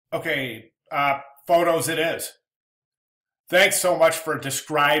Okay, photos it is. Thanks so much for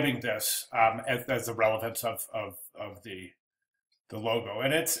describing this as the relevance of the logo,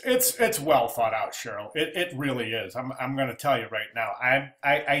 and it's well thought out, Cheryl. It really is. I'm going to tell you right now.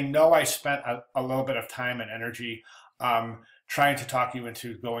 I know I spent a little bit of time and energy trying to talk you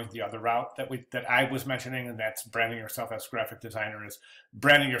into going the other route that I was mentioning, and that's branding yourself as graphic designer, is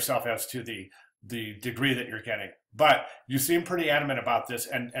branding yourself as to the degree that you're getting. But you seem pretty adamant about this,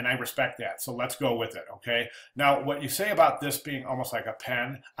 and I respect that. So let's go with it, okay? Now, what you say about this being almost like a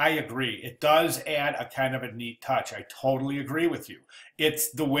pen, I agree. It does add a kind of a neat touch. I totally agree with you.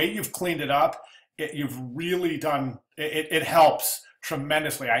 It's the way you've cleaned it up. You've really done, it helps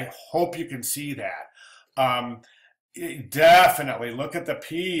tremendously. I hope you can see that. Definitely look at the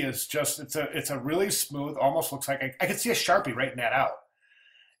P is just, it's a really smooth, almost looks like, I could see a Sharpie writing that out.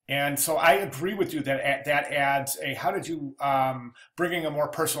 And so I agree with you that that adds a, how did you, bringing a more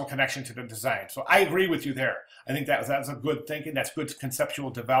personal connection to the design. So I agree with you there. I think that's a good thinking. That's good conceptual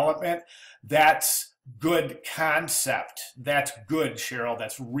development. That's good concept. That's good, Cheryl.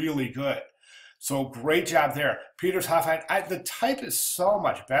 That's really good. So great job there. Peters Hoffine, the type is so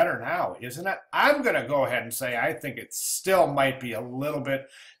much better now, isn't it? I'm going to go ahead and say I think it still might be a little bit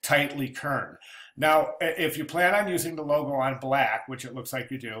tightly kerned. Now, if you plan on using the logo on black, which it looks like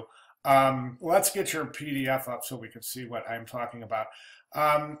you do, let's get your PDF up so we can see what I'm talking about.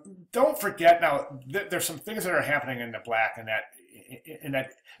 Don't forget now, there's some things that are happening in the black, and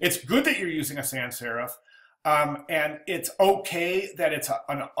that it's good that you're using a sans serif, and it's okay that it's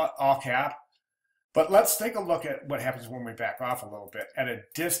an all cap. But let's take a look at what happens when we back off a little bit. At a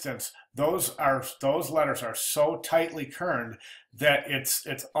distance, those letters are so tightly kerned that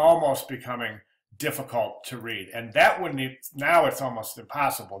it's almost becoming difficult to read. And that wouldn't, now it's almost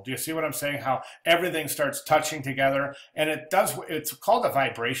impossible. Do you see what I'm saying? How everything starts touching together, and it's called a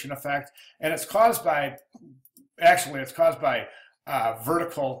vibration effect, and it's caused by, actually it's caused by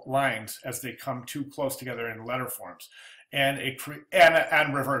vertical lines as they come too close together in letter forms, and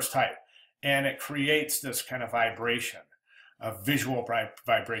and reverse type. And it creates this kind of vibration, a visual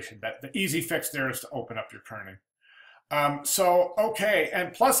vibration. That the easy fix there is to open up your kerning. So, okay,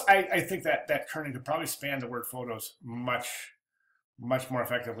 and plus I think that kerning could probably span the word photos much more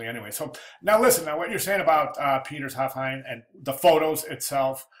effectively anyway. So now listen, now what you're saying about Peters Hoffine and the photos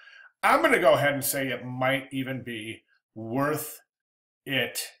itself, I'm going to go ahead and say it might even be worth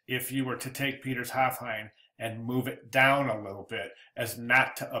it if you were to take Peters Hoffine and move it down a little bit as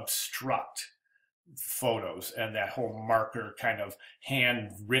not to obstruct photos and that whole marker kind of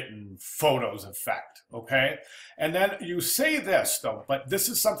handwritten photos effect, okay? And then you say this though, but this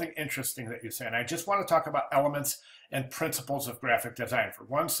is something interesting that you say, and I just want to talk about elements and principles of graphic design for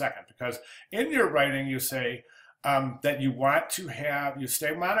 1 second, because in your writing you say that you want to have, you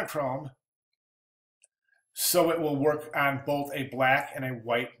stay monochrome so it will work on both a black and a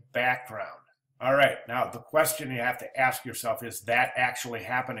white background. All right, now the question you have to ask yourself, is that actually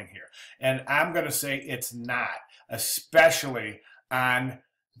happening here? And I'm going to say it's not, especially on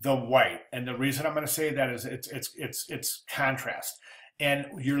the white. And the reason I'm going to say that is it's contrast. And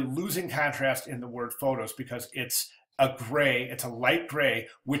you're losing contrast in the word photos because it's a gray, it's a light gray,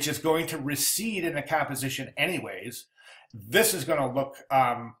 which is going to recede in the composition anyways. This is going to look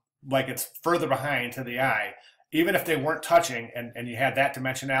like it's further behind to the eye, even if they weren't touching, and you had that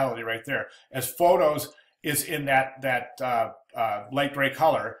dimensionality right there. As photos is in that light gray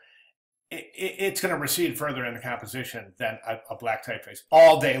color, it's going to recede further in the composition than a black typeface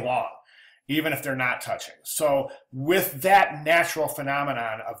all day long, even if they're not touching. So with that natural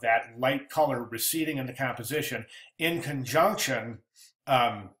phenomenon of that light color receding in the composition, in conjunction,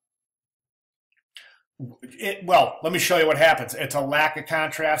 well, let me show you what happens. It's a lack of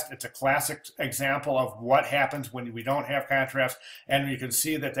contrast. It's a classic example of what happens when we don't have contrast. And you can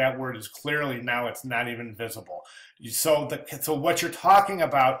see that that word is clearly, now it's not even visible. So what you're talking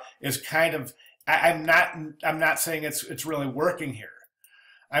about is kind of, I'm not saying it's really working here.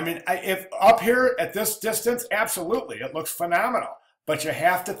 I mean, if up here at this distance, absolutely, it looks phenomenal. But you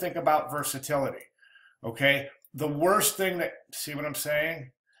have to think about versatility, okay? The worst thing that, see what I'm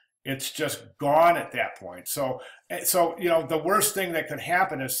saying? It's just gone at that point. So you know, the worst thing that could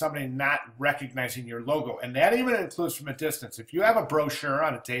happen is somebody not recognizing your logo. And that even includes from a distance. If you have a brochure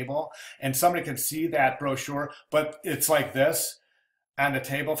on a table and somebody can see that brochure, but it's like this on the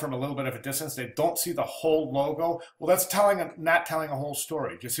table from a little bit of a distance, they don't see the whole logo, well, that's not telling a whole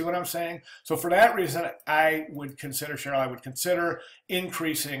story. Do you see what I'm saying? So for that reason, I would consider, Cheryl, I would consider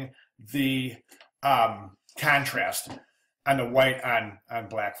increasing the contrast on the white on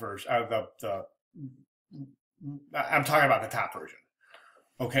black version. I'm talking about the top version.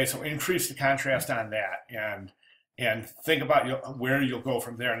 Okay, so increase the contrast on that, and think about where you'll go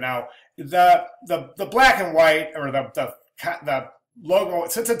from there. Now, the black and white, or the logo,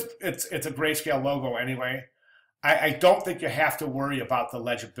 since it's a grayscale logo anyway, I don't think you have to worry about the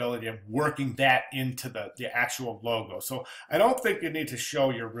legibility of working that into the actual logo. So I don't think you need to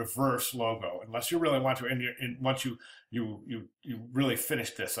show your reverse logo unless you really want to. Once you really finish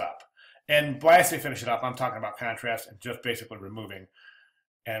this up. And when I say finish it up, I'm talking about contrast and just basically removing,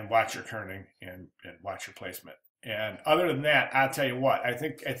 and watch your kerning, and watch your placement. And other than that, I'll tell you what, I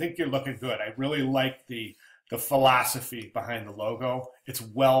think you're looking good. I really like the philosophy behind the logo. It's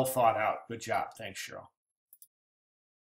well thought out. Good job. Thanks, Cheryl.